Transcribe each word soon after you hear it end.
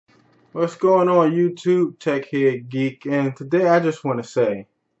What's going on YouTube, Tech Head Geek? And today I just want to say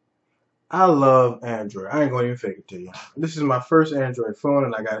I love Android. I ain't gonna even fake it to you. This is my first Android phone,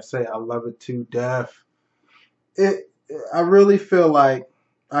 and I gotta say I love it to death. It, I really feel like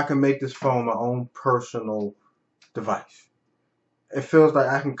I can make this phone my own personal device. It feels like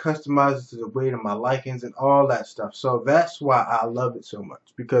I can customize it to the way to my likings and all that stuff. So that's why I love it so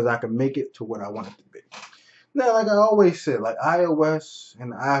much, because I can make it to what I want it to be. Now, like I always said, like iOS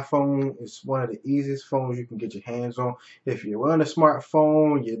and iPhone is one of the easiest phones you can get your hands on. If you're on a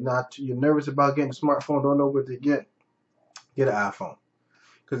smartphone, you're nervous about getting a smartphone, don't know what to get an iPhone.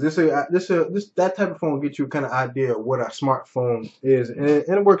 Because this that type of phone will get you kind of idea of what a smartphone is, and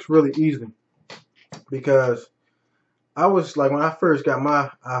it works really easily. Because I was like, when I first got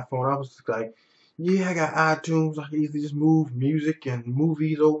my iPhone, I was like, yeah, I got iTunes, I can easily just move music and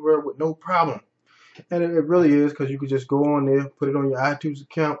movies over with no problem. And it really is, because you could just go on there, put it on your iTunes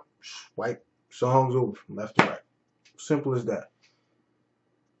account, swipe songs over from left to right. Simple as that.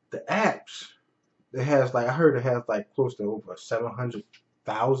 The apps, it has like, I heard it has like close to over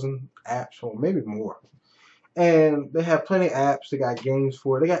 700,000 apps, or maybe more. And they have plenty of apps. They got games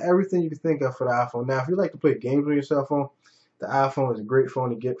for it. They got everything you can think of for the iPhone. Now, if you like to play games on your cell phone, the iPhone is a great phone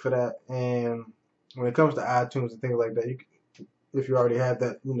to get for that. And when it comes to iTunes and things like that, if you already have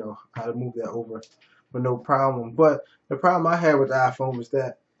that, you know how to move that over with no problem. But the problem I had with the iPhone was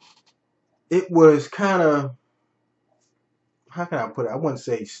that it was kind of, how can I put it? I wouldn't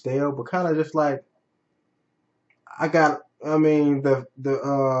say stale, but kind of just like the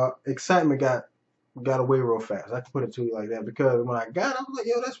excitement got away real fast. I can put it to you like that, because when I got it, I was like,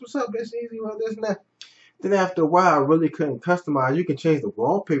 yo, that's what's up. It's easy, well, this and that. Then after a while, I really couldn't customize. You can change the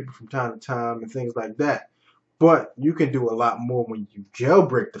wallpaper from time to time and things like that, but you can do a lot more when you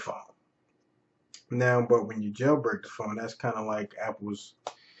jailbreak the phone. Now, but when you jailbreak the phone, that's kind of like Apple's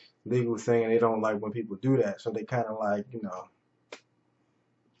legal thing, and they don't like when people do that. So they kind of like,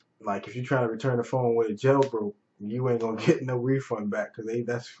 like if you're trying to return the phone with a jailbroke, you ain't gonna get no refund back, because they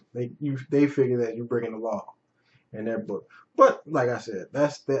figure that you're breaking the law in their book. But like I said,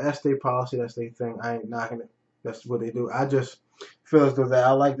 that's their policy, that's their thing. I ain't knocking it. That's what they do. I just feel as though that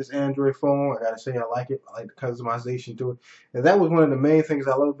I like this Android phone. I gotta say I like it. I like the customization to it, and that was one of the main things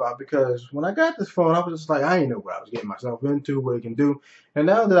I love about it, because when I got this phone, I was just like, I didn't know what I was getting myself into, what it can do. And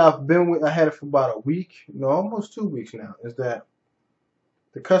now that I had it for about a week, almost 2 weeks now, is that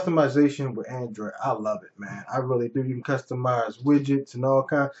the customization with Android, I love it, man. I really do. You can customize widgets and all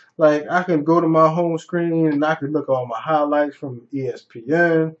kinds. Like, I can go to my home screen and I can look at all my highlights from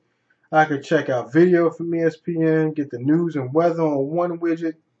ESPN. I can check out video from ESPN, get the news and weather on one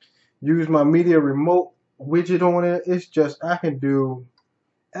widget, use my media remote widget on it. It's just, I can do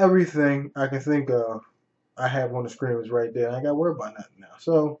everything I can think of. I have on the screen is right there. I ain't got to worry about nothing now.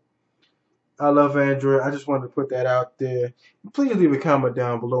 So, I love Android. I just wanted to put that out there. Please leave a comment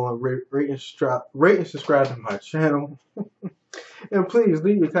down below and rate and subscribe to my channel. And please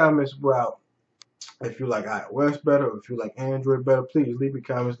leave your comments about if you like iOS better or if you like Android better. Please leave your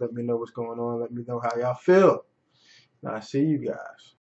comments. Let me know what's going on. Let me know how y'all feel. And I'll see you guys.